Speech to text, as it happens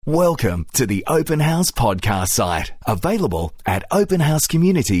Welcome to the Open House podcast site, available at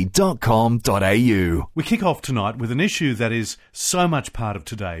openhousecommunity.com.au. We kick off tonight with an issue that is so much part of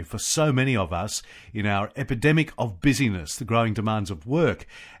today for so many of us in our epidemic of busyness, the growing demands of work,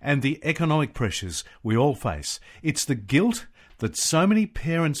 and the economic pressures we all face. It's the guilt that so many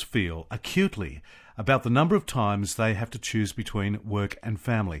parents feel acutely about the number of times they have to choose between work and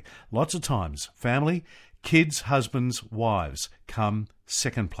family. Lots of times, family, kids, husbands, wives come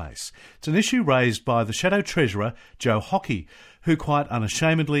second place. It's an issue raised by the Shadow Treasurer, Joe Hockey, who quite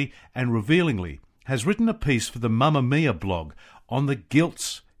unashamedly and revealingly has written a piece for the Mamma Mia blog on the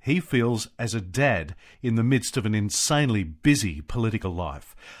guilt he feels as a dad in the midst of an insanely busy political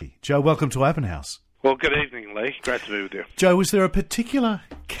life. Joe, welcome to Open House. Well, good evening, Lee. Great to be with you. Joe, was there a particular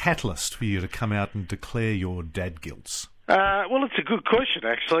catalyst for you to come out and declare your dad guilts? Well, it's a good question,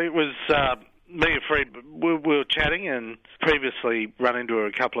 actually. It was me and Fred, we were chatting and previously run into her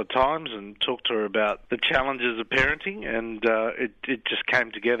a couple of times and talked to her about the challenges of parenting, and it just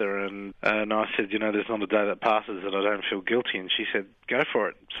came together. And I said, there's not a day that passes that I don't feel guilty. And she said, go for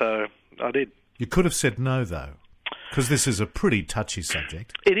it. So I did. You could have said no, though, because this is a pretty touchy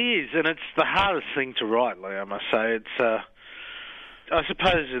subject. It is, and it's the hardest thing to write, Lee, I must say. It's, I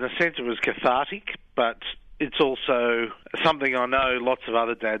suppose, in a sense, it was cathartic, but it's also something I know lots of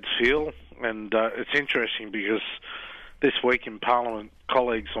other dads feel. And it's interesting because this week in Parliament,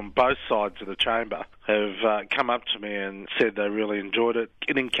 colleagues on both sides of the chamber have come up to me and said they really enjoyed it.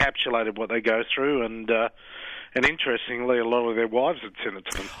 It encapsulated what they go through, and interestingly, a lot of their wives had sent it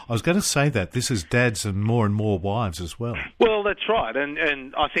to them. I was going to say that. This is dads and more wives as well. Well, that's right.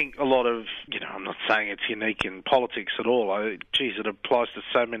 And I think a lot of, I'm not saying it's unique in politics at all. It applies to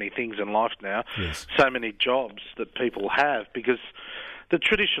so many things in life now, yes. So many jobs that people have, because the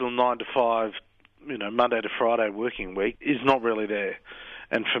traditional 9 to 5, Monday to Friday working week is not really there.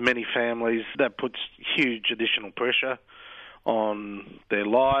 And for many families, that puts huge additional pressure on their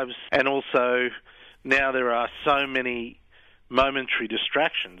lives. And also, now there are so many momentary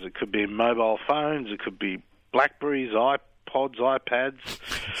distractions. It could be mobile phones, it could be Blackberries, iPods, iPads,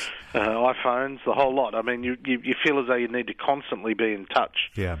 iPhones, the whole lot. I mean, you feel as though you need to constantly be in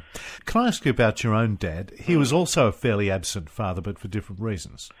touch. Yeah. Can I ask you about your own dad? He was also a fairly absent father, but for different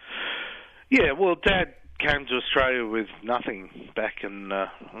reasons. Yeah, well, Dad came to Australia with nothing back on the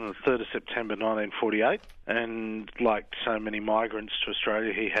 3rd of September 1948, and like so many migrants to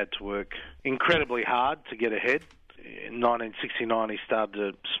Australia, he had to work incredibly hard to get ahead. In 1969, he started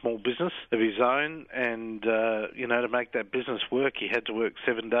a small business of his own, and, to make that business work, he had to work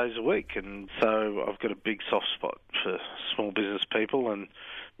 7 days a week. And so I've got a big soft spot for small business people, and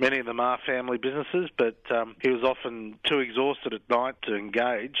many of them are family businesses, but he was often too exhausted at night to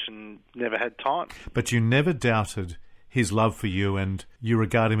engage and never had time. But you never doubted his love for you, and you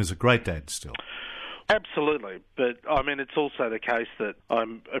regard him as a great dad still? Absolutely. But, it's also the case that I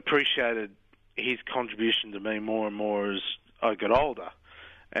appreciated his contribution to me more and more as I got older.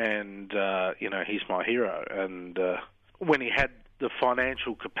 And, he's my hero. And when he had the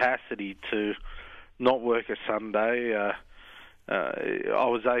financial capacity to not work a Sunday, I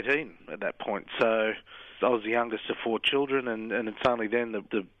was 18 at that point. So I was the youngest of 4 children, and it's only then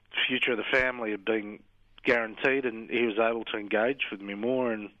the future of the family had been guaranteed, and he was able to engage with me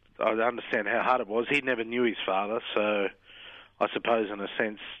more. And I understand how hard it was. He never knew his father, so I suppose in a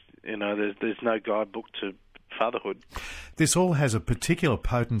sense, there's no guidebook to fatherhood. This all has a particular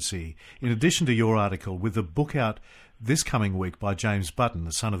potency, in addition to your article, with the book out this coming week by James Button,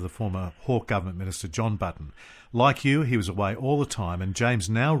 the son of the former Hawke Government Minister John Button. Like you, he was away all the time, and James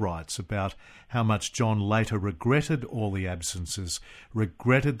now writes about how much John later regretted all the absences,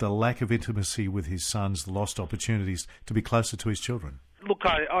 regretted the lack of intimacy with his sons, the lost opportunities to be closer to his children. Look,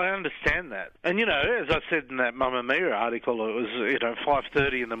 I understand that. And, as I said in that Mamma Mia article, it was,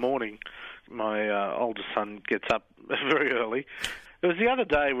 5:30 in the morning. My oldest son gets up very early. It was the other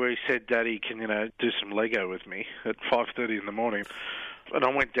day where he said, Daddy, can, do some Lego with me at 5:30 in the morning. And I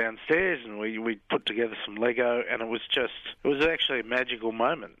went downstairs and we put together some Lego, and it was actually a magical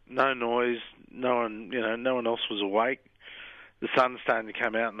moment. No noise, no one else was awake. The sun's starting to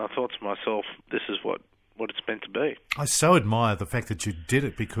come out, and I thought to myself, this is what it's meant to be. I so admire the fact that you did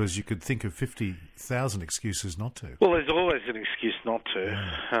it, because you could think of 50,000 excuses not to. Well, there's always an excuse not to.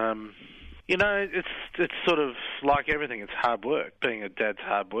 Yeah. It's sort of like everything. It's hard work. Being a dad's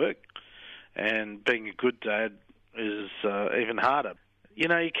hard work, and being a good dad is even harder. You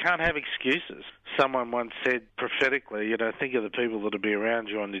can't have excuses. Someone once said prophetically, think of the people that'll be around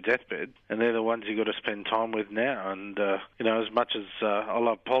you on your deathbed, and they're the ones you've got to spend time with now. And, as much as I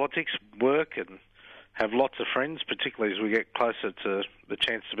love politics, work, and have lots of friends, particularly as we get closer to the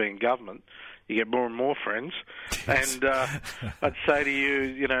chance to be in government. You get more and more friends. Yes. And I'd say to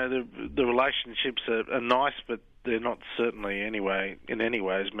you, the relationships are nice, but they're not certainly in any way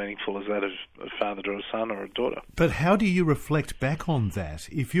as meaningful as that of a father to a son or a daughter. But how do you reflect back on that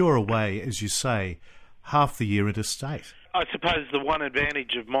if you're away, as you say, half the year interstate? I suppose the one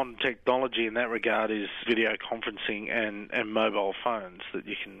advantage of modern technology in that regard is video conferencing and mobile phones, that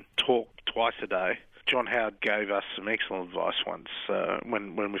you can talk twice a day. John Howard gave us some excellent advice once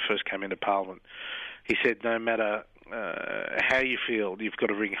when we first came into Parliament. He said, no matter how you feel, you've got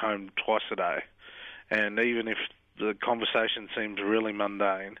to ring home twice a day. And even if the conversation seems really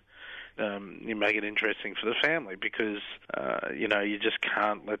mundane, you make it interesting for the family because, you just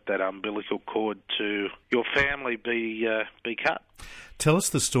can't let that umbilical cord to your family be cut. Tell us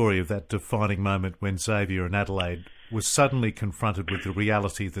the story of that defining moment when Xavier and Adelaide was suddenly confronted with the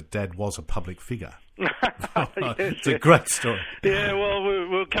reality that Dad was a public figure. It's a great story. Yeah, well, we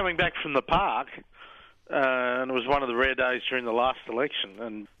were coming back from the park, and it was one of the rare days during the last election.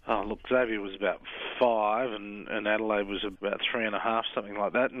 And Xavier was about 5, and Adelaide was about 3.5, something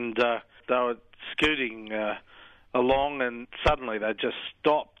like that. And they were scooting along, and suddenly they just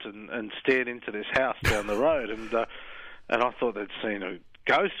stopped and stared into this house down the road. And I thought they'd seen a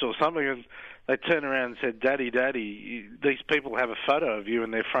ghost or something. And they turned around and said, Daddy, these people have a photo of you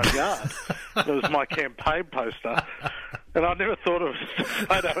in their front yard. It was my campaign poster. And I never thought of a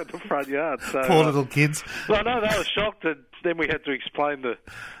photo in the front yard. So, Poor little kids. Well, no, they were shocked. And then we had to explain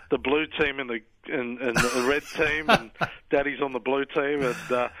the blue team and the red team, and Daddy's on the blue team.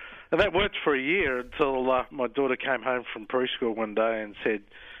 And that worked for a year until my daughter came home from preschool one day and said,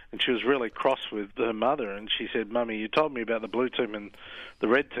 and she was really cross with her mother, and she said, Mummy, you told me about the blue team and the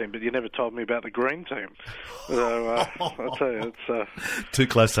red team, but you never told me about the green team. So I'll tell you, it's... Too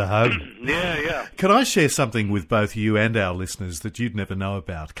close to home. Yeah. Can I share something with both you and our listeners that you'd never know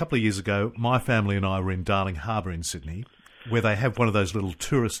about? A couple of years ago, my family and I were in Darling Harbour in Sydney, where they have one of those little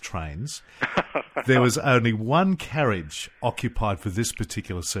tourist trains. There was only one carriage occupied for this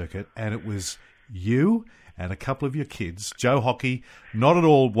particular circuit, and it was you and a couple of your kids, Joe Hockey, not at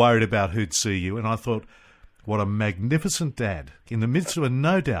all worried about who'd see you. And I thought, what a magnificent dad in the midst of a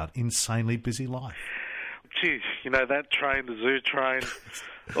no doubt insanely busy life. Geez, that train, the zoo train,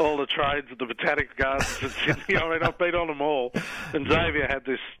 all the trains at the Botanic Gardens in Sydney. I mean, I've been on them all. And Xavier had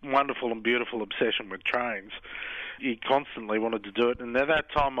this wonderful and beautiful obsession with trains. He constantly wanted to do it. And at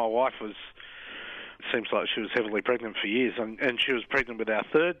that time, my wife seems like she was heavily pregnant for years. And she was pregnant with our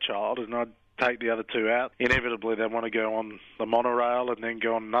third child, and I'd take the other two out. Inevitably, they want to go on the monorail and then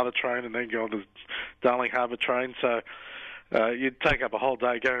go on another train and then go on the Darling Harbour train. So you'd take up a whole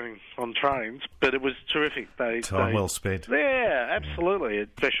day going on trains, but it was terrific. Time well spent. Yeah, absolutely.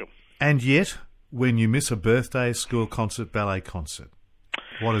 It's special. And yet, when you miss a birthday, school concert, ballet concert,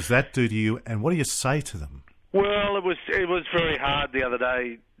 what does that do to you, and what do you say to them? Well, it was very hard the other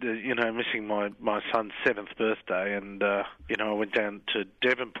day, missing my son's 7th birthday, and I went down to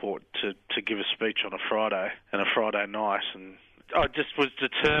Devonport to give a speech on a Friday night, and I just was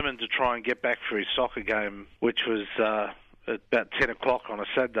determined to try and get back for his soccer game, which was at about 10 o'clock on a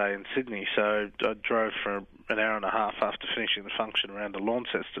Saturday in Sydney. So I drove for an hour and a half after finishing the function around to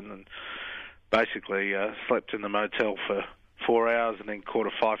Launceston, and basically slept in the motel for 4 hours and then caught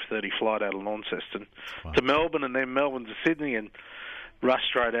a 5:30 flight out of Launceston to Melbourne, and then Melbourne to Sydney, and rushed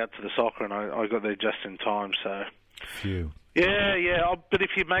straight out to the soccer, and I got there just in time. So, Phew. Yeah. But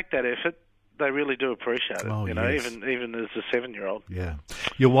if you make that effort, they really do appreciate it. Oh, yes. even as a 7-year-old. Yeah.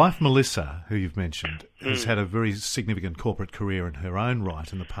 Your wife Melissa, who you've mentioned, has had a very significant corporate career in her own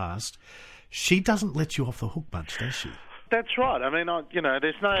right in the past. She doesn't let you off the hook much, does she? That's right. I mean,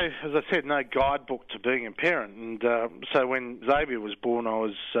 there's no, as I said, no guidebook to being a parent. And so when Xavier was born, I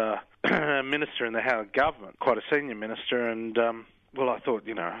was a minister in the Howard government, quite a senior minister. And, I thought,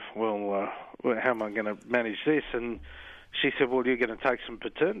 how am I going to manage this? And she said, well, you're going to take some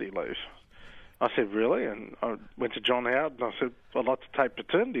paternity leave. I said, really? And I went to John Howard and I said, I'd like to take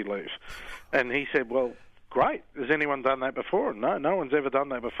paternity leave. And he said, well, great. Has anyone done that before? No one's ever done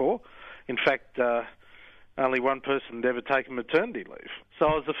that before. In fact, only one person had ever taken maternity leave. So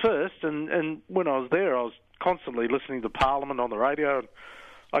I was the first, and when I was there, I was constantly listening to Parliament on the radio, and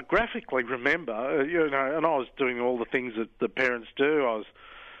I graphically remember, and I was doing all the things that the parents do. I was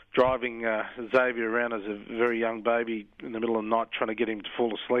driving Xavier around as a very young baby in the middle of the night, trying to get him to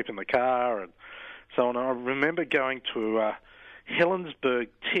fall asleep in the car, and so on. I remember going to Helensburgh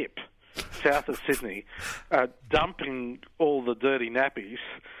Tip, south of Sydney, dumping all the dirty nappies,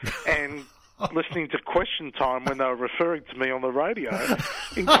 and listening to Question Time when they were referring to me on the radio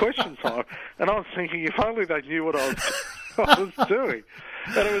in Question Time. And I was thinking, if only they knew what I was doing.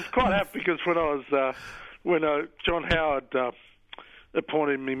 And it was quite apt because when John Howard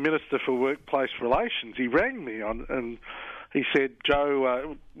appointed me Minister for Workplace Relations, he rang me and he said,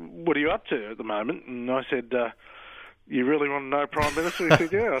 "Joe, what are you up to at the moment?" And I said, "You really want to know, Prime Minister?" He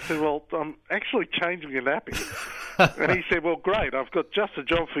said, "Yeah." I said, "Well, I'm actually changing a nappy." And he said, "Well, great, I've got just a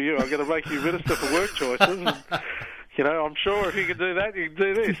job for you. I'm going to make you Minister for Work Choices. And, I'm sure if you can do that, you can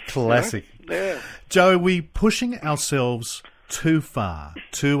do this." Classic. Yeah. Joe, are we pushing ourselves too far,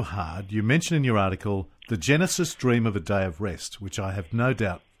 too hard? You mentioned in your article the Genesis dream of a day of rest, which I have no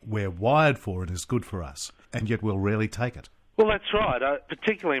doubt we're wired for and is good for us, and yet we'll rarely take it. Well, that's right,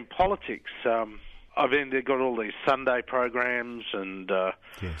 particularly in politics. I've got all these Sunday programs, and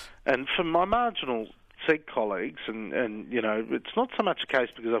for my marginal Sikh colleagues, and it's not so much a case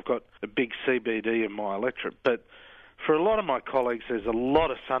because I've got a big CBD in my electorate, but for a lot of my colleagues, there's a lot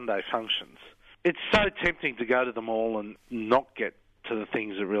of Sunday functions. It's so tempting to go to them all and not get to the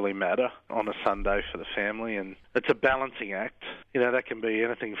things that really matter on a Sunday for the family, and it's a balancing act. That can be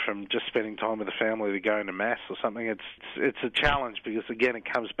anything from just spending time with the family to going to Mass or something. It's a challenge because, again,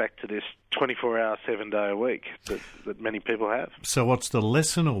 it comes back to this 24-hour, 7-day-a-week that many people have. So what's the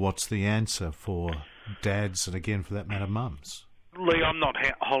lesson or what's the answer for dads and, again, for that matter, mums? Lee, I'm not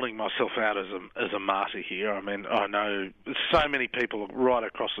holding myself out as a martyr here. I mean, I know so many people right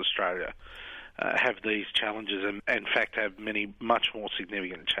across Australia have these challenges and, in fact, have many much more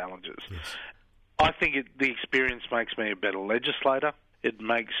significant challenges. Yes. I think the experience makes me a better legislator. It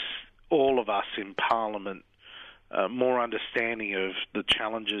makes all of us in Parliament more understanding of the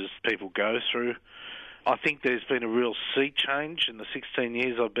challenges people go through. I think there's been a real sea change in the 16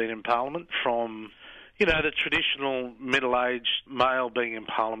 years I've been in Parliament from, the traditional middle-aged male being in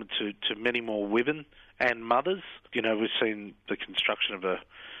Parliament to many more women and mothers. We've seen the construction of a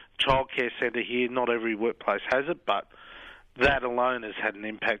childcare centre here. Not every workplace has it, but that alone has had an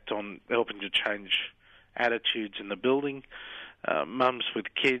impact on helping to change attitudes in the building. Mums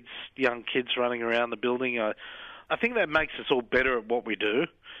with kids, young kids running around the building. I think that makes us all better at what we do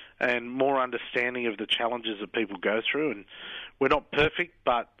and more understanding of the challenges that people go through. And we're not perfect,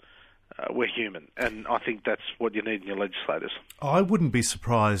 but we're human. And I think that's what you need in your legislators. I wouldn't be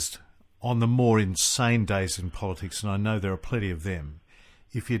surprised on the more insane days in politics, and I know there are plenty of them,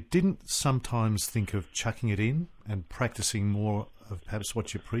 if you didn't sometimes think of chucking it in and practising more of perhaps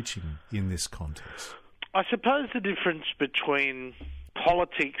what you're preaching in this context. I suppose the difference between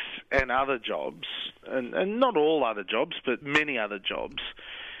politics and other jobs, and not all other jobs, but many other jobs,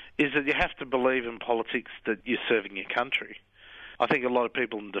 is that you have to believe in politics that you're serving your country. I think a lot of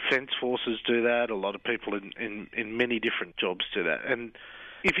people in defence forces do that, a lot of people in many different jobs do that. And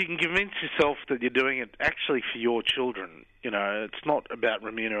if you can convince yourself that you're doing it actually for your children, it's not about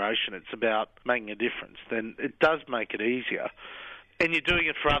remuneration, it's about making a difference, then it does make it easier. And you're doing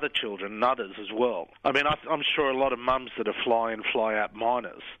it for other children and others as well. I mean, I'm sure a lot of mums that are fly-in, fly-out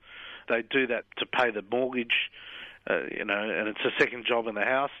miners, they do that to pay the mortgage, and it's a second job in the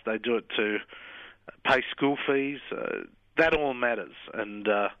house. They do it to pay school fees. That all matters, and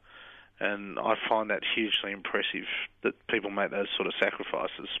I find that hugely impressive that people make those sort of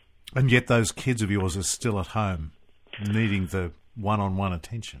sacrifices. And yet those kids of yours are still at home, needing the one-on-one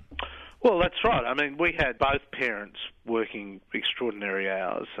attention. Well, that's right. I mean, we had both parents working extraordinary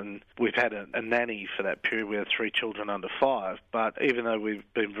hours, and we've had a nanny for that period. We had 3 children under 5, but even though we've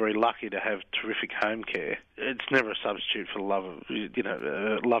been very lucky to have terrific home care, it's never a substitute for the love of,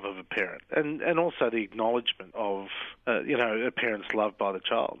 love of a parent, and also the acknowledgement of, a parent's love by the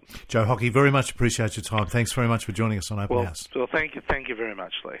child. Joe Hockey, very much appreciate your time. Thanks very much for joining us on Open House. Well, thank you very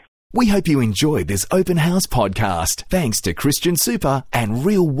much, Lee. We hope you enjoyed this Open House podcast, thanks to Christian Super and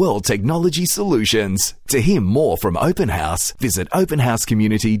Real World Technology Solutions. To hear more from Open House, visit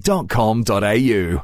openhousecommunity.com.au.